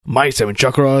My Seven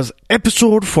Chakras,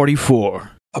 episode 44.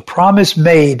 A promise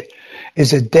made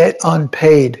is a debt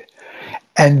unpaid.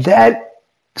 And that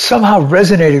somehow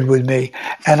resonated with me.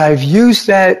 And I've used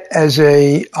that as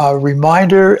a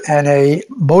reminder and a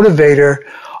motivator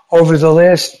over the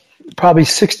last probably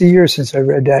 60 years since I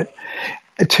read that,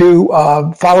 to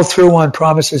follow through on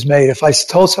promises made. If I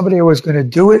told somebody I was going to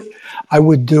do it, I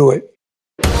would do it.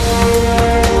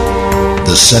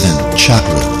 The seven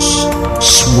chakras,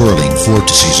 swirling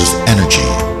vortices of energy,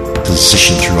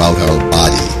 positioned throughout our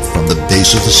body from the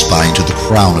base of the spine to the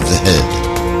crown of the head.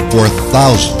 For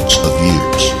thousands of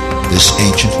years, this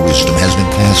ancient wisdom has been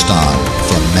passed on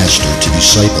from master to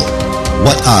disciple.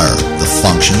 What are the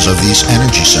functions of these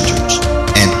energy centers?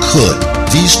 And could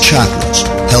these chakras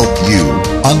help you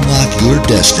unlock your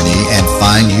destiny and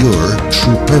find your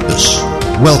true purpose?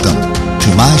 Welcome to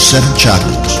My Seven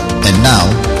Chakras. And now,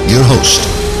 your host,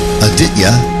 Aditya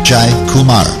Jai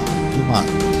Kumar.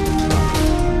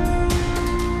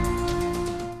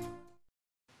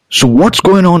 So what's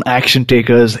going on, action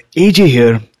takers? AJ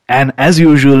here, and as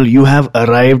usual, you have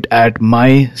arrived at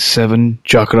My Seven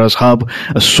Chakras Hub,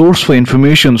 a source for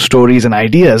information, stories, and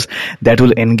ideas that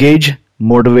will engage,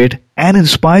 motivate, and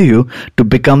inspire you to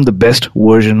become the best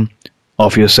version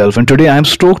of yourself. And today, I'm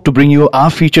stoked to bring you our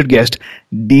featured guest,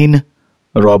 Dean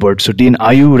Roberts. So, Dean,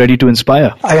 are you ready to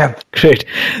inspire? I am. Great.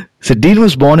 So, Dean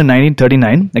was born in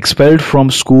 1939, expelled from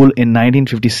school in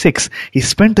 1956. He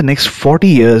spent the next 40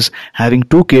 years having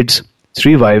 2 kids,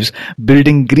 3 wives,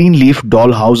 building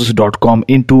greenleafdollhouses.com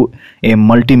into a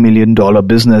multi-million-dollar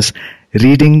business,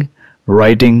 reading,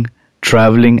 writing,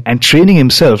 traveling, and training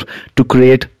himself to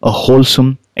create a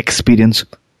wholesome experience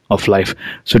of life.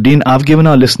 So, Dean, I've given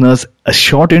our listeners a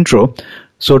short intro.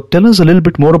 So, tell us a little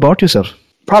bit more about yourself.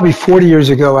 Probably 40 years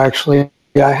ago, actually,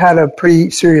 I had a pretty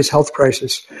serious health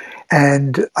crisis.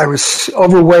 And I was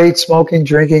overweight, smoking,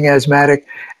 drinking, asthmatic.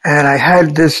 And I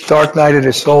had this dark night of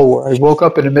the soul where I woke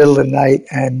up in the middle of the night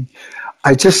and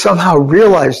I just somehow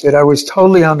realized that I was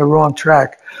totally on the wrong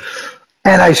track.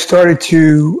 And I started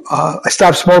to, I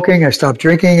stopped smoking, I stopped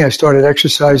drinking, I started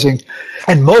exercising,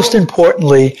 and most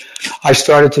importantly, I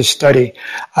started to study.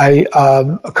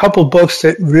 A couple books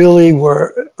that really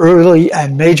were early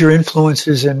and major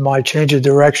influences in my change of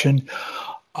direction.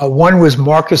 One was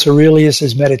Marcus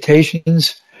Aurelius'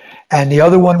 Meditations, and the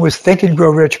other one was Think and Grow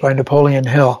Rich by Napoleon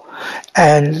Hill.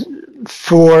 And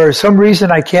for some reason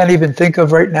I can't even think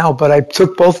of right now, but I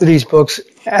took both of these books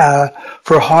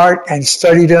for heart and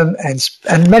studied them,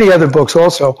 and many other books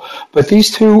also. But these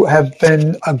two have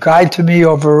been a guide to me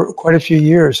over quite a few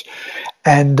years.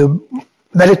 And the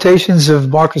Meditations of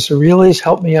Marcus Aurelius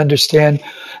helped me understand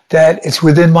that it's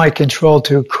within my control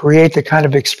to create the kind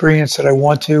of experience that I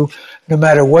want to, no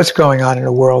matter what's going on in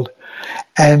the world.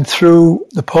 And through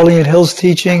Napoleon Hill's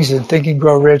teachings and Think and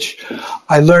Grow Rich,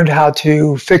 I learned how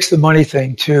to fix the money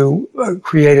thing to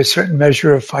create a certain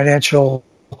measure of financial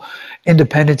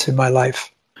independence in my life.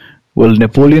 Well,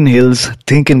 Napoleon Hill's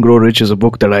Think and Grow Rich is a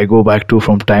book that I go back to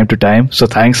from time to time. So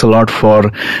thanks a lot for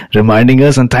reminding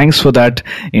us, and thanks for that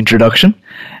introduction.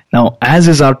 Now, as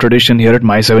is our tradition here at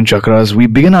My Seven Chakras, we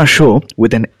begin our show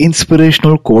with an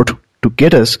inspirational quote to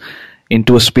get us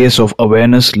into a space of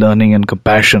awareness, learning, and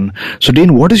compassion. So,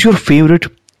 Dean, what is your favorite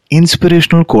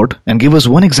inspirational quote? And give us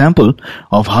one example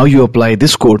of how you apply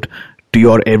this quote to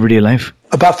your everyday life.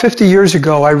 About 50 years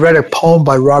ago, I read a poem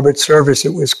by Robert Service.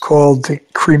 It was called The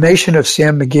Cremation of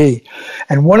Sam McGee.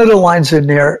 And one of the lines in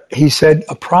there, he said,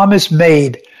 "A promise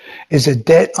made is a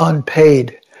debt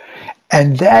unpaid."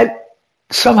 And that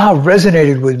somehow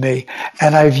resonated with me.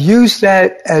 And I've used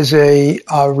that as a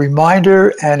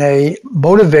reminder and a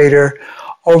motivator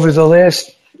over the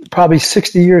last probably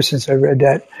 60 years since I read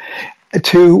that,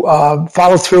 to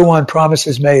follow through on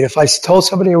promises made. If I told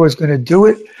somebody I was going to do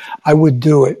it, I would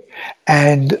do it.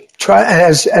 And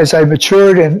as I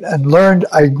matured and learned,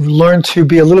 I learned to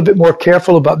be a little bit more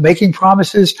careful about making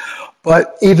promises,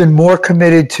 but even more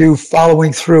committed to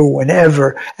following through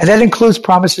whenever. And that includes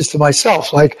promises to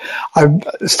myself, like I'm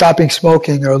stopping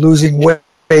smoking or losing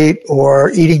weight or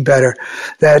eating better.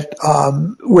 That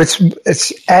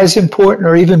it's as important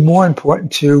or even more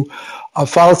important to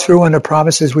follow through on the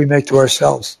promises we make to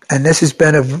ourselves. And this has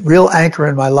been a real anchor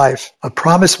in my life. A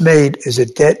promise made is a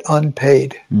debt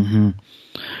unpaid. Mm-hmm.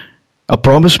 A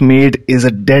promise made is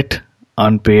a debt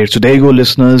unpaid. So there you go,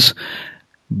 listeners.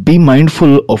 Be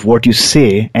mindful of what you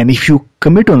say, and if you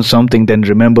commit on something, then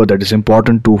remember that it's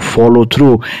important to follow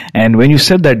through. And when you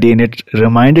said that, Dane, it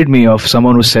reminded me of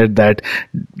someone who said that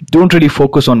don't really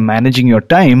focus on managing your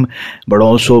time, but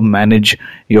also manage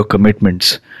your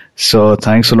commitments. So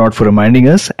thanks a lot for reminding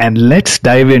us, and let's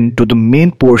dive into the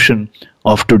main portion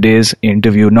of today's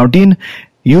interview. Now, Dean,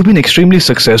 you've been extremely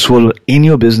successful in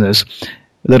your business.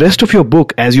 The rest of your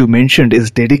book, as you mentioned,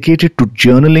 is dedicated to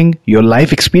journaling your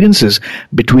life experiences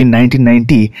between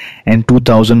 1990 and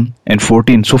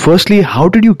 2014. So firstly, how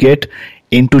did you get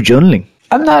into journaling?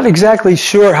 I'm not exactly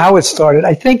sure how it started.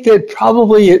 I think that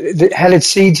probably it had its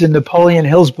seeds in Napoleon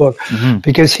Hill's book,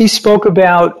 because he spoke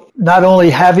about not only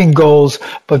having goals,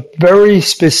 but very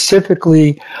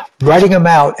specifically writing them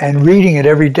out and reading it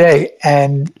every day.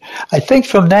 And I think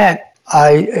from that,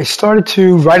 I started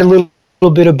to write a little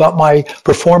bit about my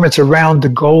performance around the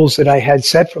goals that I had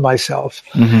set for myself.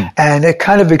 And it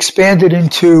kind of expanded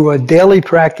into a daily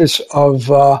practice of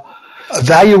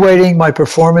evaluating my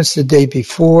performance the day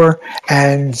before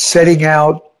and setting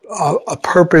out a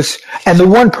purpose. And the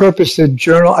one purpose, the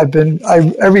journal,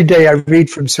 every day I read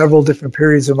from several different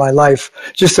periods of my life,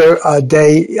 just a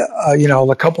day,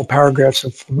 a couple paragraphs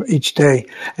from each day.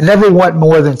 I never went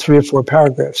more than 3 or 4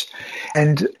 paragraphs.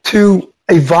 And to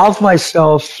evolve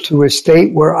myself to a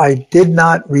state where I did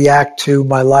not react to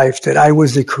my life, that I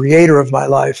was the creator of my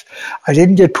life. I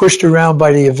didn't get pushed around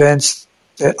by the events,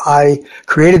 that I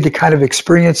created the kind of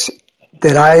experience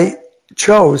that I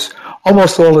chose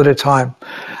almost all of the time.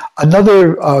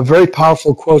 Another very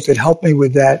powerful quote that helped me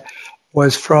with that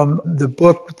was from the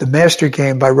book, The Master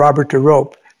Game by Robert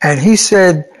DeRope. And he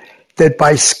said that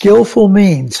by skillful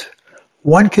means,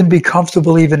 one can be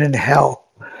comfortable even in hell.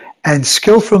 And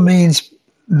skillful means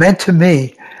meant to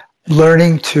me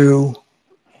learning to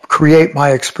create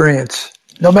my experience,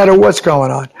 no matter what's going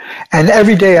on. And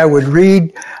every day I would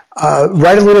read,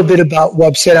 write a little bit about what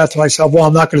I've set out to myself. Well,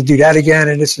 I'm not going to do that again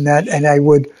and this and that. And I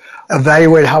would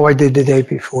evaluate how I did the day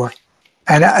before.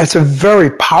 And it's a very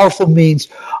powerful means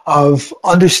of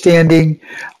understanding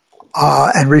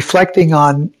and reflecting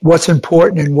on what's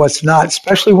important and what's not,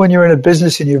 especially when you're in a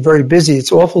business and you're very busy.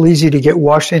 It's awful easy to get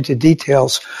washed into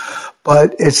details,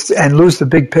 and lose the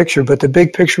big picture. But the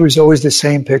big picture is always the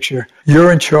same picture.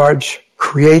 You're in charge.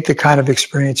 Create the kind of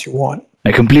experience you want.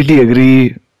 I completely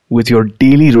agree with your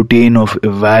daily routine of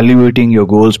evaluating your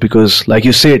goals, because like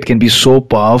you say, it can be so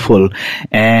powerful.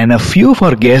 And a few of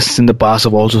our guests in the past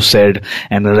have also said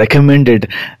and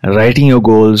recommended writing your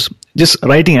goals, just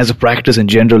writing as a practice in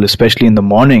general, especially in the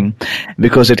morning,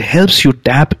 because it helps you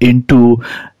tap into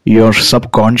your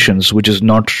subconscious, which is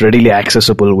not readily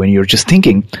accessible when you're just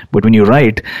thinking. But when you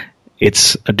write,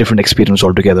 it's a different experience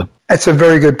altogether. That's a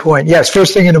very good point. Yes,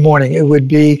 first thing in the morning, it would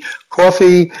be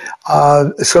coffee,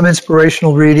 some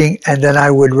inspirational reading, and then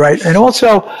I would write. And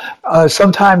also,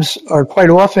 sometimes or quite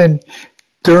often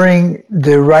during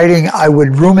the writing, I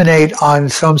would ruminate on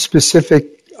some specific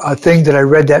thing that I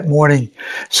read that morning,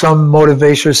 some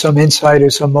motivation, some insight or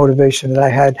some motivation that I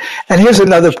had. And here's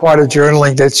another part of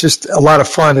journaling that's just a lot of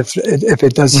fun if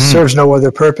it does serves no other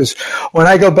purpose. When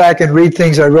I go back and read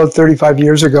things I wrote 35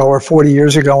 years ago or 40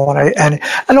 years ago, and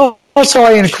also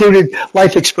I included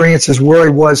life experiences where I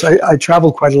was. I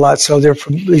traveled quite a lot, so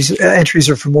these entries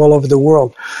are from all over the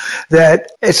world.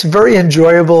 That it's very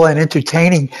enjoyable and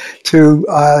entertaining to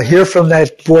hear from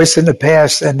that voice in the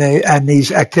past and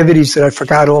these activities that I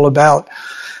forgot all about.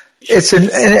 It's in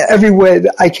every way.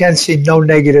 I can see no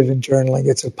negative in journaling.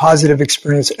 It's a positive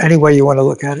experience any way you want to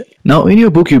look at it. Now, in your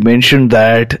book, you mentioned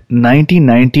that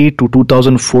 1990 to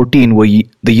 2014 were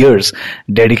the years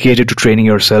dedicated to training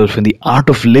yourself in the art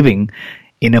of living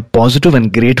in a positive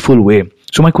and grateful way.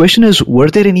 So my question is, were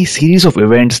there any series of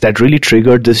events that really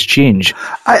triggered this change?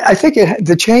 I think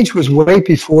the change was way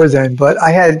before then, but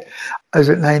I was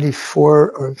at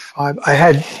 94 or 5.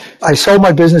 I sold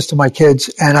my business to my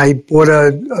kids and I bought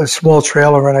a small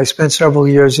trailer, and I spent several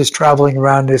years just traveling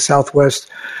around the southwest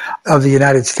of the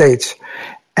United States.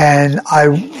 And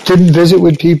I didn't visit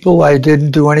with people. I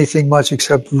didn't do anything much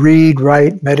except read,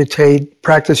 write, meditate,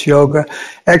 practice yoga,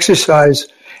 exercise.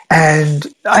 And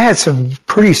I had some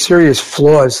pretty serious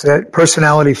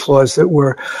personality flaws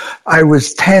I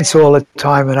was tense all the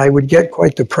time, and I would get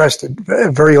quite depressed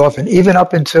very often, even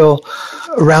up until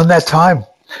around that time.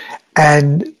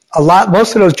 And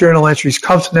most of those journal entries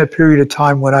come from that period of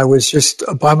time when I was just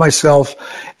by myself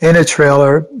in a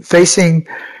trailer, facing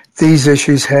these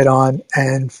issues head on.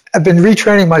 And I've been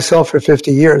retraining myself for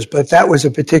 50 years, but that was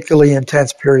a particularly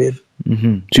intense period.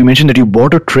 Mm-hmm. So you mentioned that you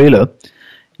bought a trailer.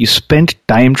 You spent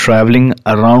time traveling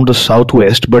around the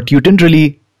Southwest, but you didn't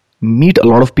really meet a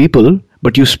lot of people,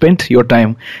 but you spent your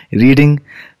time reading,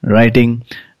 writing,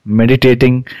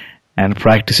 meditating, and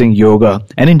practicing yoga.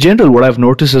 And in general, what I've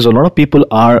noticed is a lot of people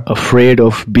are afraid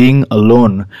of being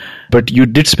alone, but you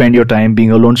did spend your time being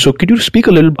alone. So could you speak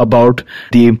a little about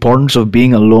the importance of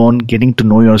being alone, getting to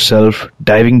know yourself,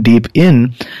 diving deep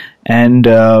in, and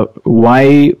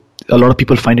why a lot of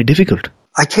people find it difficult?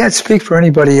 I can't speak for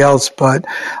anybody else, but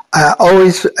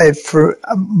for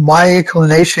my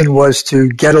inclination was to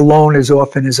get alone as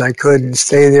often as I could and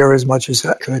stay there as much as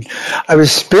I could. I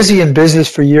was busy in business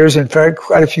for years. In fact,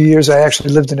 quite a few years I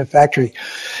actually lived in a factory.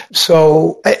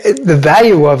 So the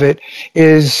value of it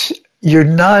is you're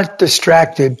not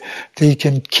distracted. You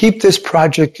can keep this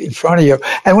project in front of you.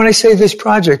 And when I say this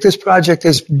project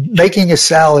is making a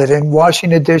salad and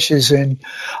washing the dishes and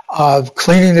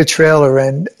cleaning the trailer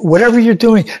and whatever you're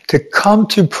doing, to come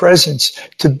to presence,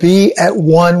 to be at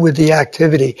one with the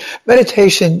activity.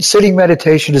 Meditation, sitting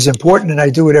meditation is important, and I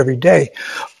do it every day.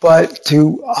 But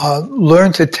to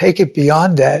learn to take it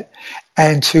beyond that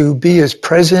and to be as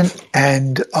present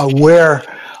and aware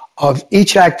of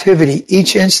each activity,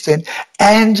 each instant,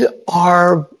 and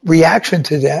our reaction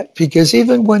to that. Because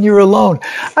even when you're alone,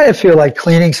 I didn't feel like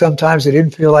cleaning sometimes. I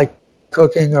didn't feel like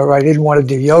cooking, or I didn't want to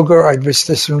do yoga, or I'd just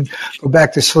as soon go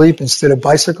back to sleep instead of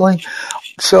bicycling.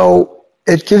 So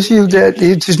it gives you that,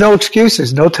 there's no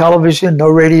excuses, no television, no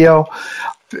radio.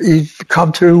 You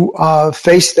come to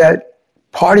face that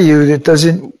part of you that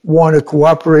doesn't want to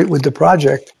cooperate with the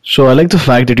project. So I like the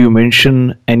fact that you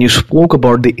mentioned and you spoke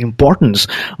about the importance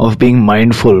of being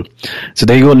mindful. So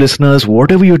there you go, listeners,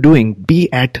 whatever you're doing, be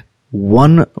at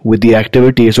one with the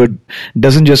activity. So it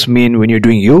doesn't just mean when you're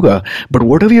doing yoga, but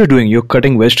whatever you're doing, you're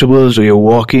cutting vegetables or you're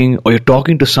walking or you're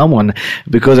talking to someone,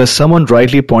 because as someone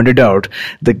rightly pointed out,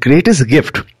 the greatest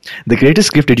gift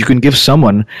that you can give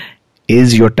someone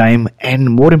is your time, and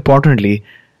more importantly,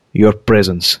 your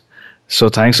presence. So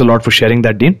thanks a lot for sharing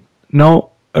that, Dean.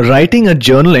 Now, writing a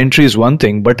journal entry is one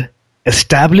thing, but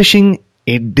establishing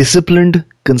a disciplined,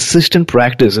 consistent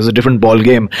practice is a different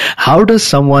ballgame. How does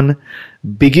someone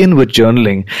begin with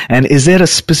journaling? And is there a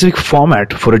specific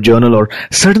format for a journal or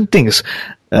certain things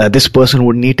this person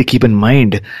would need to keep in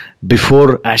mind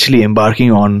before actually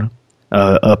embarking on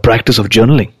a practice of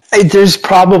journaling? There's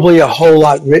probably a whole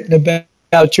lot written about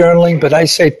journaling, but I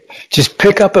say just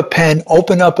pick up a pen,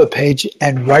 open up a page,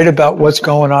 and write about what's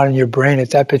going on in your brain at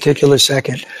that particular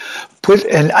second.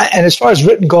 And as far as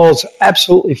written goals,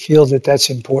 absolutely feel that that's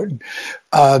important.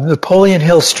 Napoleon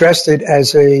Hill stressed it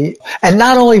and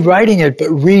not only writing it, but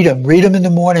read them in the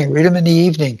morning, read them in the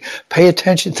evening, pay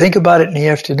attention, think about it in the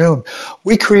afternoon.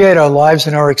 We create our lives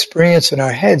and our experience in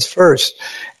our heads first,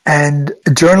 and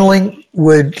journaling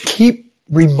would keep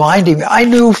reminding me. I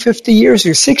knew 50 years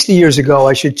or 60 years ago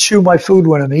I should chew my food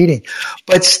when I'm eating.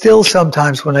 But still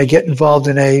sometimes when I get involved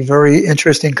in a very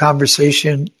interesting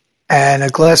conversation and a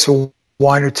glass of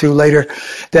wine or two later,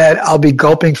 that I'll be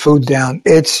gulping food down.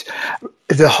 It's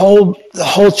the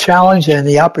whole challenge and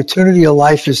the opportunity of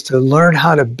life is to learn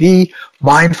how to be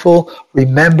mindful,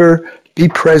 remember, be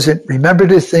present, remember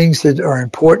the things that are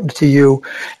important to you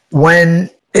when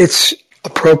it's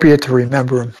appropriate to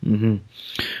remember them. Mm-hmm.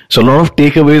 So a lot of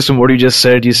takeaways from what you just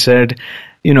said. You said,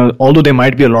 although there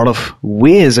might be a lot of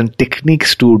ways and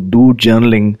techniques to do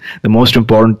journaling, the most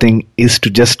important thing is to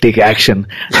just take action.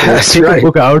 That's take right. a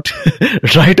book out,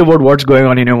 write about what's going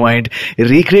on in your mind,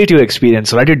 recreate your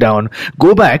experience, write it down,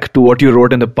 go back to what you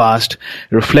wrote in the past,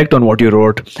 reflect on what you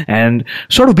wrote, and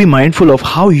sort of be mindful of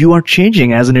how you are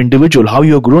changing as an individual, how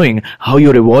you're growing, how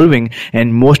you're evolving,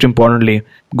 and most importantly,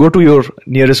 go to your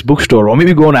nearest bookstore or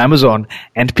maybe go on Amazon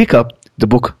and pick up the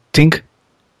book Think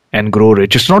and Grow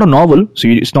Rich. It's not a novel, so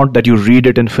it's not that you read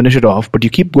it and finish it off, but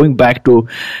you keep going back to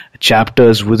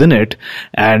chapters within it.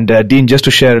 And Dean, just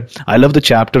to share, I love the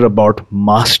chapter about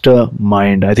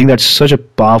mastermind. I think that's such a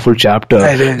powerful chapter.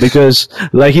 It is. Because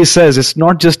like he says, it's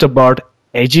not just about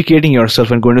educating yourself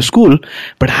and going to school,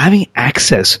 but having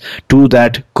access to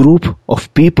that group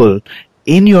of people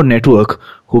in your network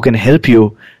who can help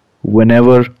you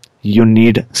whenever you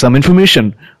need some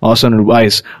information or some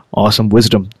advice or some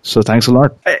wisdom. So thanks a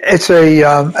lot. It's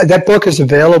that book is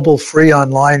available free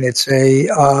online. It's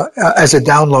as a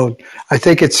download. I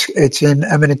think it's in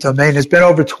eminent domain. There's been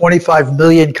over 25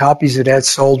 million copies of that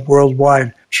sold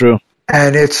worldwide. True.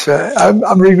 And it's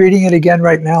I'm rereading it again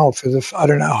right now for I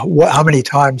don't know how many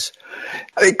times.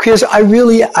 Because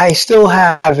I still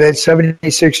have, at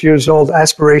 76 years old,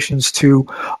 aspirations to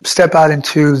step out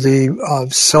into the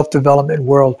self-development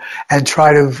world and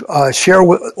try to share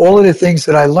all of the things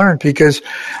that I learned. Because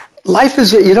life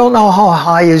you don't know how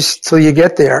high is till you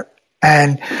get there.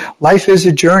 And life is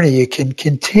a journey. You can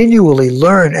continually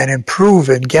learn and improve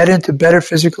and get into better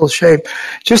physical shape.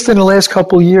 Just in the last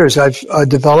couple of years, I've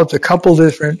developed a couple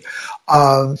different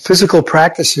physical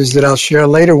practices that I'll share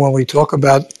later when we talk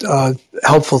about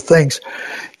helpful things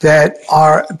that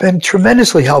are been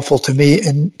tremendously helpful to me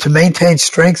and to maintain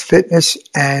strength, fitness,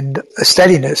 and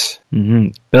steadiness. Mm-hmm.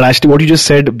 Well, actually, what you just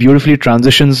said beautifully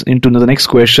transitions into the next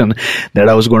question that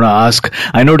I was going to ask.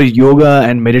 I know that yoga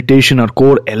and meditation are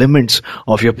core elements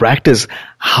of your practice.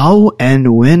 How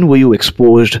and when were you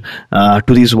exposed to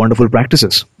these wonderful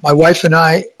practices? My wife and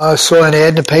I saw an ad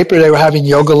in the paper. They were having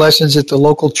yoga lessons at the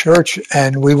local church,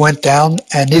 and we went down,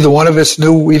 and neither one of us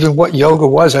knew even what yoga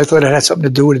was. I thought it had something to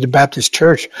do with the Baptist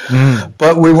church.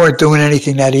 But we weren't doing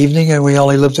anything that evening, and we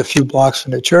only lived a few blocks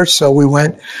from the church, so we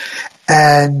went.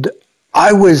 And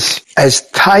I was as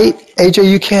tight,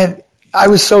 AJ, I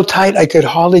was so tight I could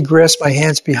hardly grasp my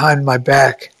hands behind my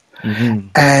back. Mm-hmm.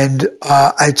 And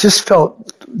I just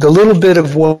felt the little bit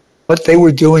of what they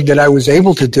were doing that I was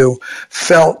able to do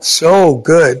felt so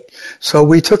good. So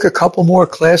we took a couple more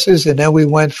classes, and then we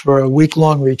went for a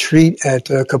week-long retreat at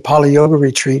Kapala Yoga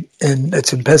Retreat.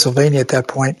 It's in Pennsylvania at that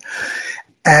point.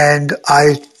 And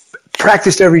I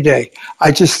practiced every day.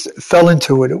 I just fell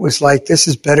into it. It was like, this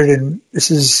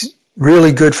is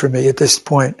really good for me at this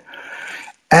point.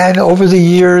 And over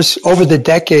the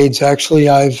decades, actually,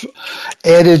 I've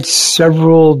added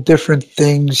several different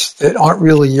things that aren't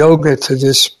really yoga to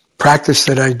this practice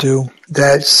that I do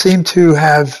that seem to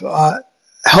have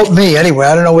helped me anyway.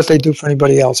 I don't know what they do for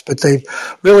anybody else, but they've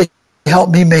really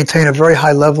helped me maintain a very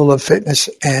high level of fitness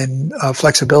and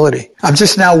flexibility. I'm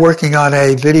just now working on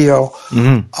a video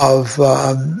of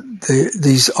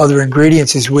these other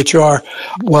ingredients, which are,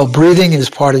 breathing is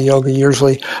part of yoga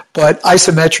usually, but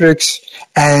isometrics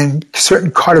and certain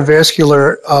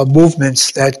cardiovascular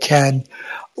movements that can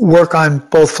work on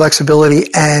both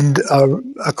flexibility and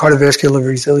cardiovascular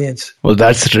resilience. Well,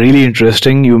 that's really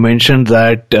interesting. You mentioned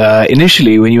that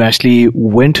initially when you actually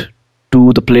went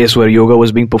to the place where yoga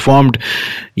was being performed,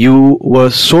 you were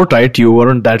so tight, you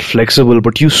weren't that flexible,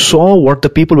 but you saw what the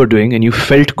people were doing and you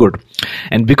felt good.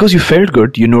 And because you felt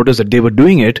good, you noticed that they were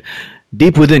doing it.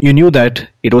 Deep within, you knew that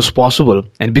it was possible.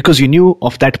 And because you knew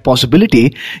of that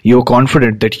possibility, you were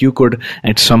confident that you could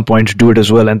at some point do it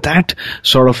as well. And that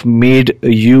sort of made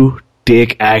you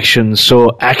take action.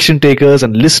 So action takers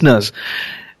and listeners,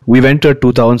 we've entered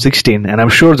 2016, and I'm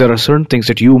sure there are certain things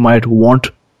that you might want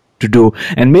to do,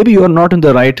 and maybe you are not in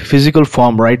the right physical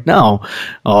form right now,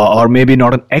 or maybe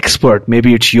not an expert.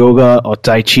 Maybe it's yoga or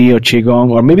Tai Chi or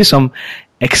Qigong, or maybe some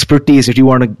expertise that you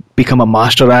want to become a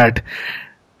master at.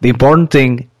 The important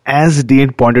thing, as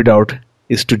Dean pointed out,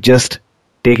 is to just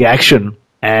take action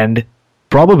and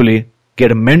probably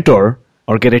get a mentor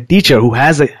or get a teacher who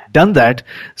has done that,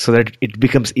 so that it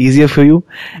becomes easier for you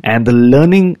and the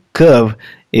learning curve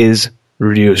is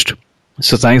reduced.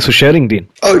 So thanks for sharing, Dean.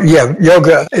 Oh, yeah.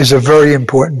 Yoga is a very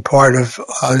important part of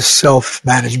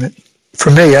self-management, for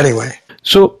me anyway.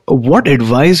 So what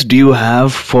advice do you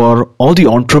have for all the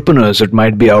entrepreneurs that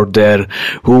might be out there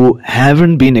who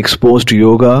haven't been exposed to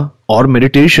yoga or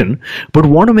meditation, but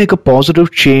want to make a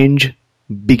positive change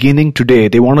beginning today?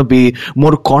 They want to be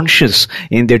more conscious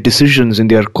in their decisions in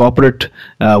their corporate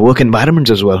work environments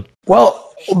as well. Well,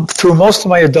 through most of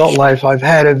my adult life, I've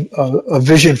had a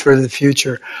vision for the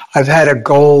future. I've had a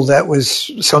goal that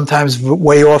was sometimes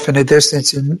way off in the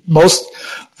distance and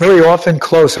very often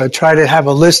close. I try to have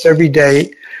a list every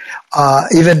day.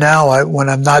 Even now, when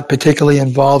I'm not particularly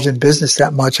involved in business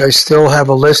that much, I still have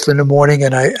a list in the morning,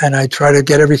 and I try to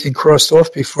get everything crossed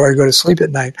off before I go to sleep at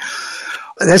night.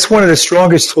 That's one of the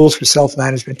strongest tools for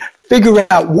self-management. Figure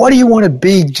out, what do you want to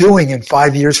be doing in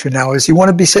 5 years from now? Do you want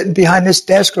to be sitting behind this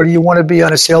desk, or do you want to be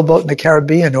on a sailboat in the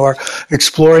Caribbean or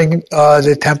exploring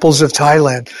the temples of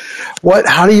Thailand?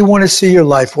 How do you want to see your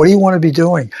life? What do you want to be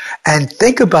doing? And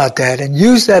think about that and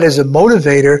use that as a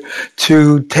motivator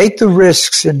to take the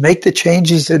risks and make the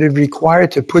changes that are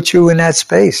required to put you in that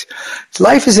space.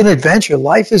 Life is an adventure.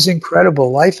 Life is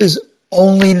incredible. Life is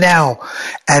only now,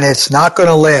 and it's not going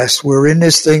to last. We're in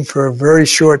this thing for a very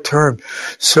short term,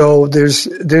 so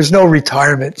there's no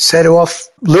retirement. Set off,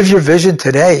 live your vision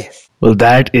today. Well,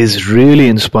 that is really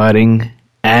inspiring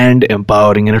and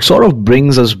empowering, and it sort of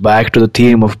brings us back to the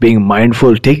theme of being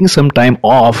mindful, taking some time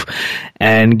off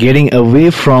and getting away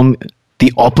from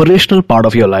the operational part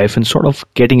of your life and sort of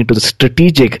getting into the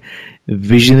strategic,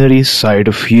 visionary side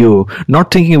of you.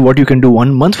 Not thinking of what you can do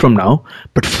 1 month from now,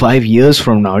 but 5 years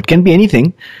from now. It can be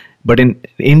anything, but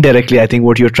indirectly, I think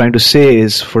what you're trying to say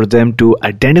is for them to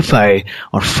identify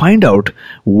or find out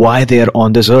why they are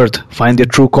on this earth, find their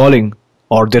true calling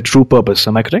or their true purpose.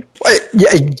 Am I correct?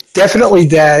 Yeah, definitely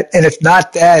that. And if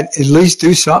not that, at least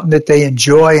do something that they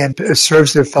enjoy and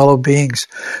serves their fellow beings.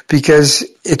 Because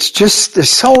it's just, there's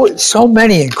so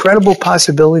many incredible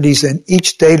possibilities in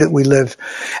each day that we live.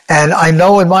 And I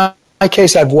know in my my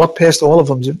case, I've walked past all of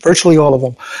them, virtually all of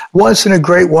them. Once in a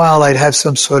great while, I'd have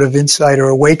some sort of insight or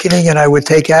awakening, and I would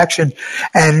take action.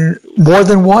 And more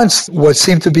than once, what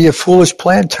seemed to be a foolish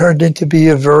plan turned into be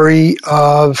a very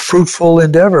fruitful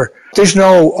endeavor. There's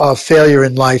no failure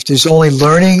in life. There's only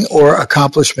learning or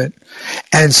accomplishment.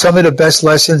 And some of the best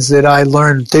lessons that I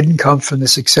learned didn't come from the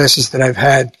successes that I've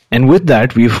had. And with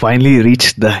that, we've finally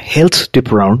reached the health tip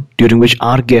round, during which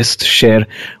our guests share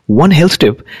one health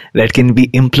tip that can be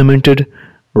implemented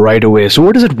right away. So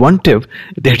what is it, one tip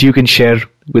that you can share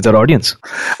with our audience?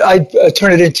 I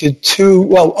turn it into two.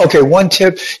 Well, okay, one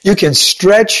tip, you can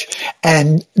stretch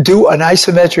and do an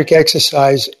isometric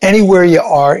exercise anywhere you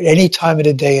are, any time of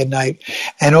the day and night.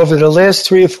 And over the last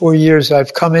 3 or 4 years,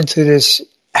 I've come into this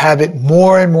habit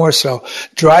more and more so.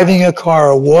 Driving a car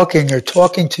or walking or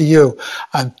talking to you,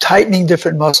 I'm tightening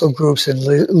different muscle groups and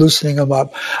loosening them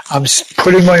up. I'm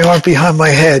putting my arm behind my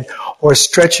head or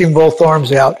stretching both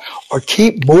arms out, or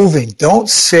keep moving. Don't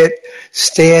sit,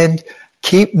 stand,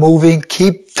 keep moving,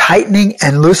 keep tightening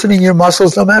and loosening your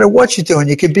muscles no matter what you're doing.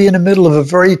 You could be in the middle of a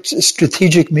very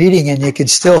strategic meeting and you can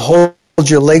still hold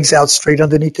your legs out straight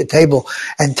underneath the table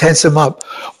and tense them up.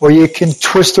 Or you can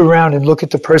twist around and look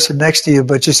at the person next to you,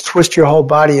 but just twist your whole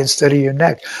body instead of your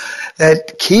neck.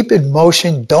 That keep in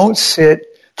motion, don't sit,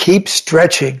 keep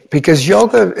stretching, because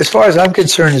yoga, as far as I'm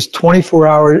concerned, is 24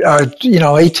 hours,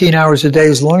 18 hours a day,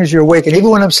 as long as you're awake. And even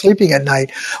when I'm sleeping at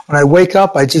night, when I wake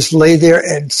up, I just lay there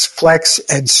and flex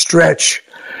and stretch.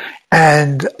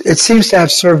 And it seems to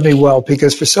have served me well,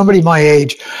 because for somebody my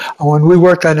age, when we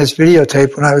worked on this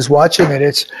videotape, when I was watching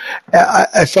it,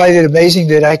 I find it amazing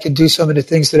that I can do some of the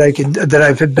things that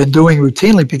I've been doing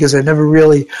routinely, because I never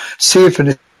really see it from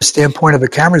the standpoint of a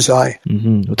camera's eye.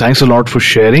 Mm-hmm. Well, thanks a lot for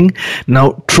sharing.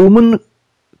 Now, Truman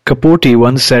Capote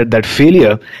once said that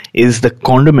failure is the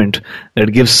condiment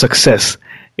that gives success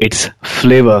its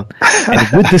flavor.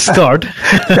 And with this thought...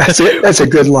 That's a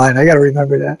good line. I got to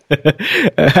remember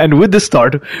that. And with this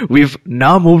thought, we've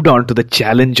now moved on to the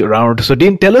challenge round. So,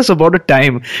 Dean, tell us about a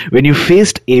time when you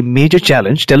faced a major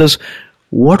challenge. Tell us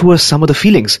what were some of the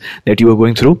feelings that you were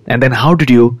going through, and then how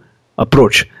did you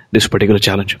approach this particular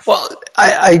challenge? Well,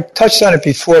 I touched on it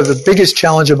before. The biggest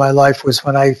challenge of my life was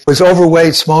when I was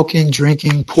overweight, smoking,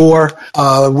 drinking, poor,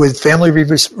 with family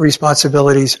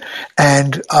responsibilities.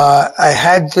 And I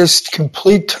had this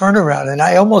complete turnaround. And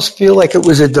I almost feel like it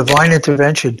was a divine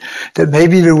intervention, that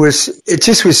maybe it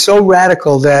just was so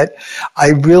radical that I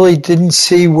really didn't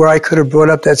see where I could have brought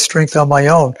up that strength on my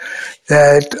own.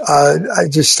 That I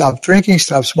just stopped drinking,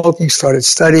 stopped smoking, started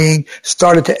studying,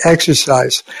 started to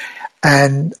exercise.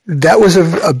 And that was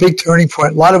a big turning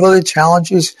point. A lot of other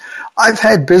challenges. I've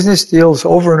had business deals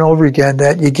over and over again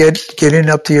that you get in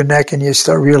up to your neck and you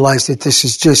start realizing that this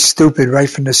is just stupid right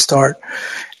from the start.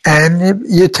 And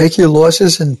you take your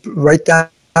losses and write down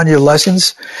your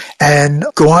lessons and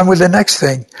go on with the next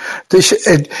thing.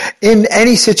 In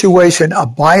any situation, a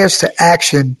bias to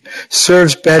action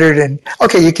serves better than,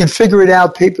 okay, you can figure it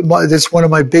out. That's one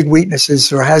of my big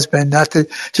weaknesses, or has been, not to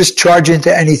just charge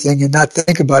into anything and not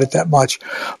think about it that much.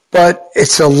 But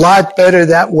it's a lot better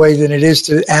that way than it is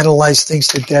to analyze things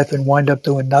to death and wind up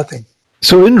doing nothing.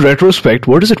 So in retrospect,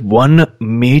 what is it one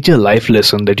major life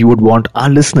lesson that you would want our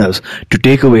listeners to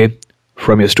take away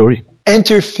from your story?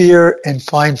 Enter fear and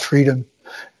find freedom.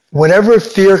 Whenever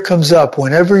fear comes up,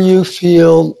 whenever you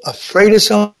feel afraid of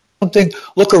something,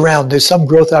 look around. There's some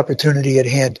growth opportunity at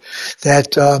hand.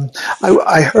 That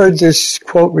I heard this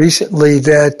quote recently,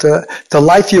 that the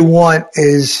life you want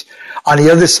is on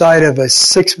the other side of a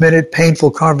 6-minute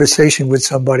painful conversation with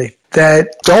somebody.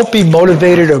 That don't be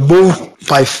motivated or moved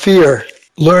by fear.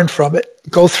 Learn from it.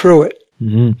 Go through it.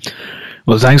 Mm-hmm.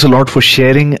 Well, thanks a lot for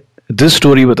sharing this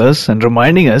story with us and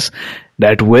reminding us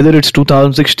that whether it's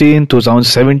 2016,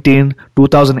 2017,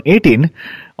 2018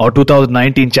 or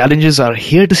 2019, challenges are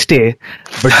here to stay,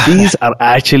 but these are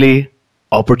actually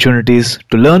opportunities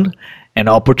to learn and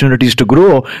opportunities to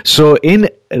grow. So in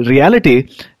reality,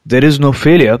 there is no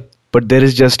failure, but there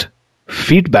is just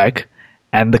feedback,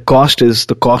 and the cost is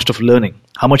the cost of learning.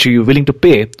 How much are you willing to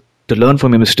pay to learn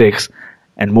from your mistakes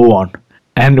and move on?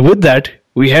 And with that,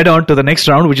 we head on to the next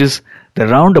round, which is the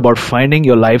round about finding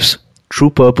your life's true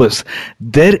purpose.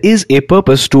 There is a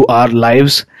purpose to our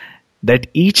lives that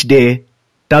each day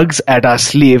tugs at our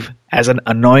sleeve as an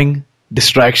annoying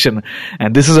distraction.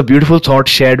 And this is a beautiful thought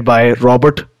shared by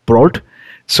Robert Brault.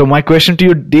 So my question to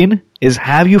you, Dean, is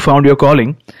have you found your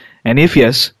calling? And if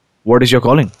yes, what is your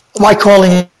calling? My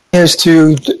calling is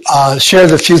to share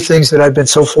the few things that I've been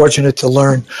so fortunate to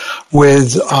learn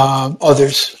with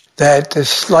others. That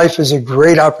this life is a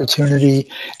great opportunity,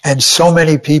 and so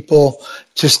many people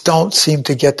just don't seem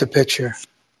to get the picture.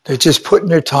 They're just putting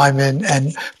their time in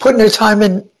and putting their time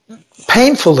in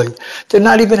painfully. They're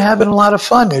not even having a lot of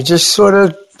fun. They're just sort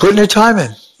of putting their time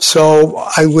in. So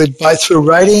I would, through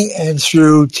writing and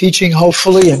through teaching,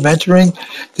 hopefully, and mentoring,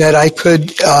 that I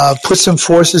could put some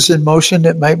forces in motion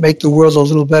that might make the world a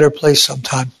little better place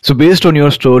sometime. So based on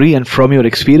your story and from your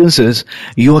experiences,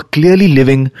 you are clearly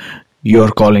living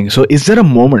your calling. So is there a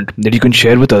moment that you can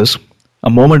share with us, a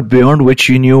moment beyond which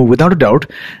you knew without a doubt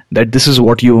that this is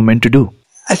what you were meant to do?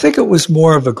 I think it was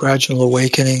more of a gradual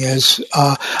awakening as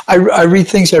I read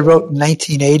things I wrote in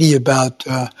 1980 about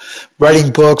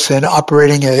writing books and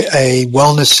operating a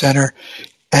wellness center.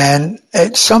 And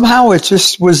somehow it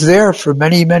just was there for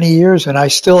many, many years. And I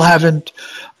still haven't,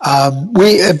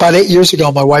 about 8 years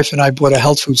ago, my wife and I bought a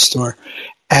health food store.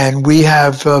 And we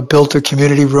have built a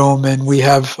community room, and we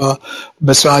have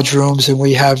massage rooms, and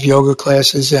we have yoga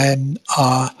classes and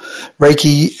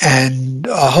Reiki and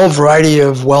a whole variety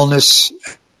of wellness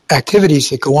activities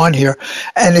that go on here.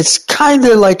 And it's kind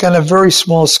of like on a very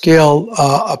small scale,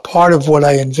 a part of what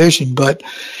I envisioned, but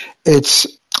it's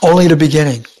only the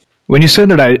beginning. When you said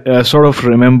that, I sort of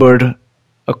remembered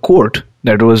a quote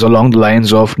that was along the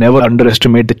lines of never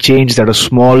underestimate the change that a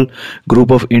small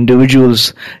group of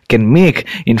individuals can make.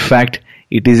 In fact,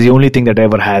 it is the only thing that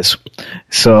ever has.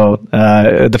 So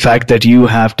the fact that you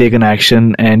have taken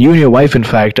action, and you and your wife, in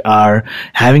fact, are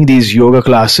having these yoga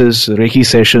classes, Reiki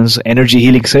sessions, energy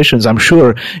healing sessions, I'm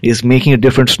sure is making a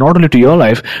difference not only to your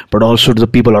life, but also to the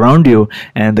people around you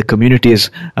and the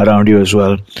communities around you as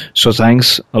well. So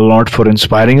thanks a lot for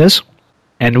inspiring us.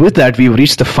 And with that, we've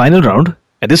reached the final round.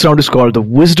 And this round is called the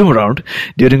Wisdom Round,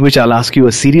 during which I'll ask you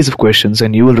a series of questions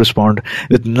and you will respond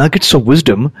with nuggets of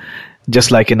wisdom, just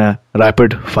like in a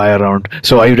rapid fire round.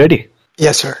 So are you ready?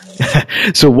 Yes, sir.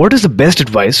 So what is the best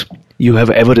advice you have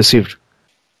ever received?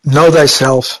 Know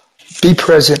thyself. Be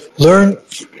present. Learn,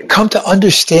 come to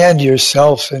understand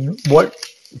yourself and what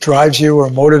drives you or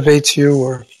motivates you,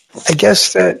 or I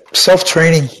guess that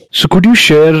self-training. So could you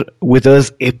share with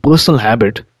us a personal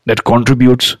habit that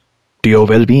contributes to your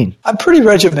well-being? I'm pretty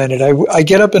regimented. I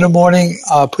get up in the morning,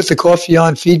 put the coffee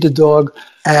on, feed the dog,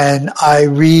 and I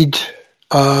read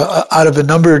out of a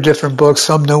number of different books,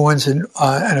 some new ones and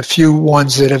a few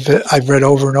ones that I've read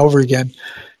over and over again.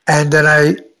 And then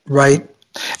I write.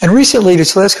 And recently,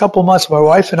 this last couple of months, my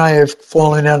wife and I have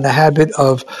fallen in the habit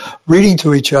of reading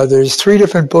to each other. There's 3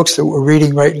 different books that we're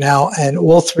reading right now, and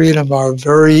all 3 of them are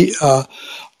very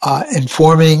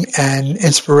informing and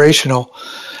inspirational.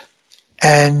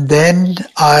 And then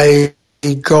I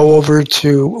go over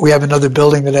to, we have another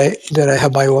building that I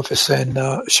have my office and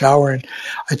shower in.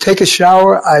 I take a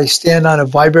shower. I stand on a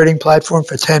vibrating platform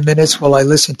for 10 minutes while I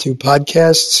listen to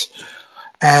podcasts.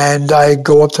 And I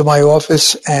go up to my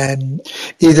office and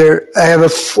either I have a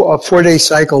 4-day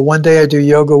cycle. One day I do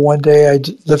yoga, one day I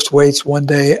lift weights, one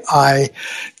day I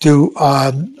do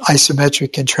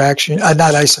isometric contraction,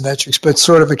 not isometrics, but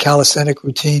sort of a calisthenic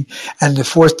routine. And the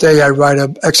 4th day I ride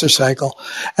an exercycle.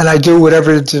 And I do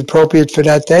whatever is appropriate for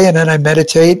that day, and then I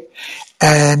meditate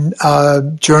and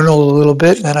journal a little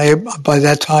bit. And by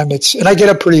that time and I get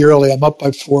up pretty early. I'm up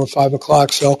by 4 or 5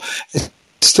 o'clock, so it's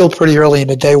still pretty early in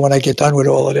the day when I get done with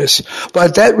all of this.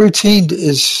 But that routine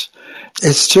it's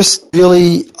just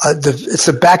really, it's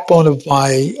the backbone of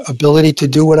my ability to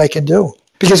do what I can do.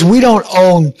 Because we don't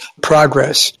own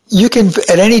progress. You can,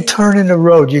 at any turn in the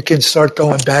road, you can start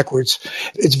going backwards.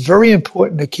 It's very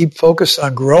important to keep focused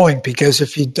on growing, because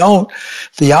if you don't,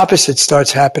 the opposite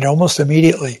starts happening almost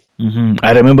immediately. Mm-hmm.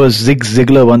 I remember Zig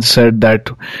Ziglar once said that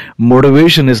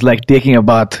motivation is like taking a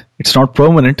bath. It's not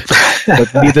permanent,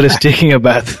 but neither is taking a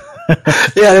bath.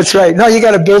 Yeah, that's right. No, you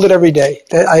got to build it every day.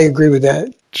 I agree with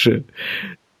that. True.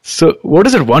 So what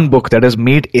is that one book that has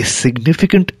made a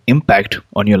significant impact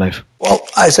on your life? Well,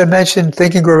 as I mentioned,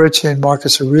 Think and Grow Rich and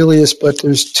Marcus Aurelius, but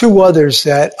there's 2 others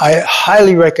that I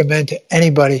highly recommend to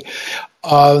anybody.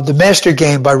 The Master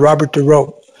Game by Robert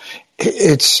DeRoe.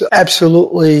 It's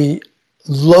absolutely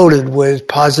loaded with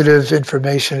positive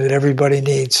information that everybody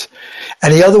needs.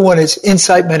 And the other one is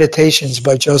Insight Meditations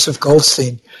by Joseph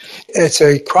Goldstein. It's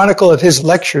a chronicle of his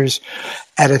lectures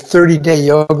at a 30-day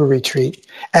yoga retreat.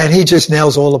 And he just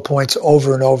nails all the points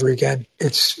over and over again.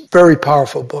 It's a very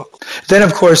powerful book. Then,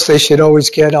 of course, they should always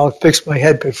get I'll Fix My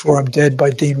Head Before I'm Dead by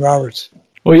Dean Roberts.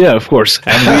 Oh, yeah, of course.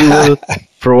 And we will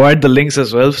provide the links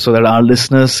as well so that our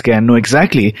listeners can know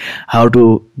exactly how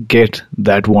to get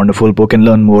that wonderful book and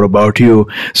learn more about you.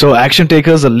 So, action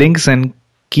takers, the links and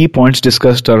key points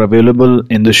discussed are available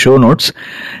in the show notes.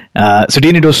 So,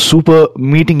 Dean, it was super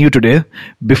meeting you today.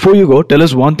 Before you go, tell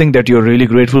us one thing that you're really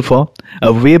grateful for,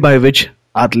 a way by which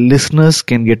our listeners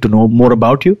can get to know more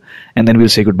about you, and then we'll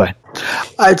say goodbye.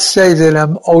 I'd say that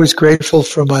I'm always grateful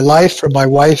for my life, for my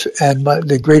wife, and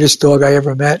the greatest dog I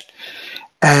ever met.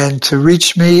 And to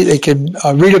reach me, they can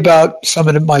read about some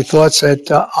of my thoughts at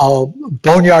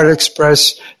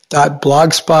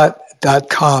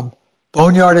boneyardexpress.blogspot.com,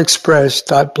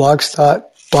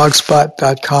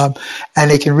 boneyardexpress.blogspot.com, and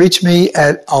they can reach me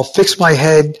at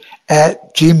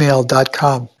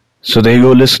illfixmyhead@gmail.com. So there you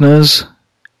go, listeners.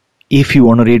 If you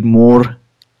want to read more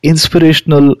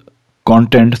inspirational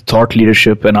content, thought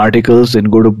leadership, and articles, then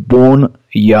go to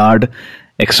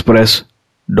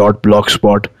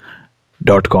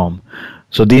boneyardexpress.blogspot.com.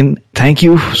 So Dean, thank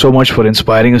you so much for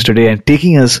inspiring us today and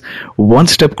taking us one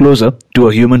step closer to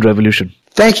a human revolution.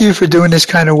 Thank you for doing this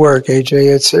kind of work,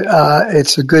 AJ. It's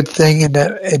a good thing, and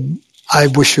I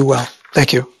wish you well.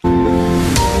 Thank you.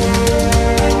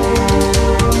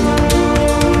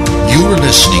 You were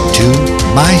listening to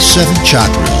My Seven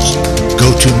Chakras.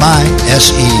 Go to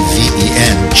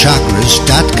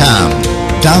mysevenchakras.com.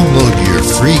 Download your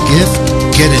free gift,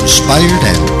 get inspired,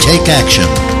 and take action.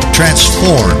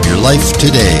 Transform your life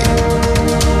today.